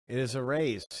It is a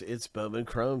race. It's Bowman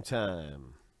Chrome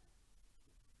time.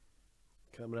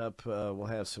 Coming up, we'll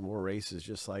have some more races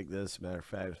just like this. Matter of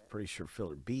fact, I'm pretty sure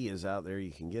Filler B is out there.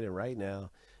 You can get it right now.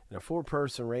 In a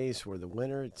 4-person race where the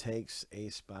winner takes a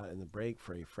spot in the break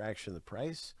for a fraction of the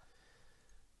price.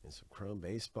 And some Chrome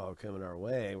baseball coming our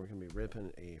way. We're going to be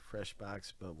ripping a fresh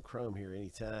box of Bowman Chrome here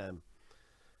anytime.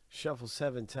 Shuffle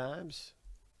 7 times.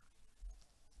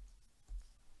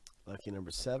 Lucky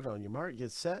number 7 on your mark.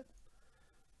 Get set.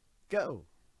 Go.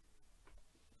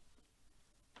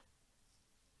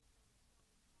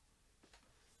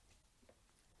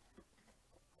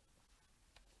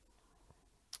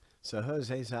 So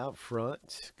Jose's out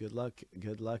front. Good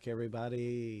luck,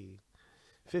 everybody.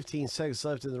 15 seconds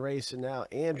left in the race, and now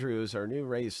Andrew is our new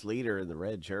race leader in the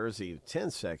red jersey. 10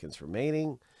 seconds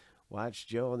remaining. Watch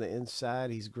Joe on the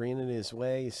inside. He's greening his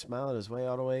way, smiling his way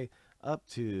all the way up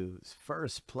to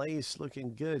first place.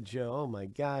 Looking good, Joe. Oh my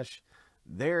gosh.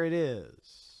 There it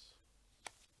is.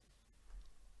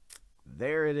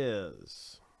 There it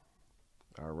is.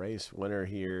 Our race winner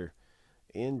here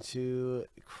into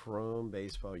Chrome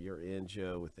Baseball. You're in,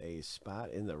 Joe, with a spot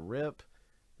in the rip.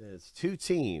 That's 2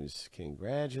 teams.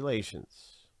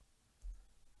 Congratulations.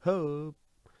 Hope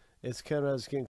it's coming out.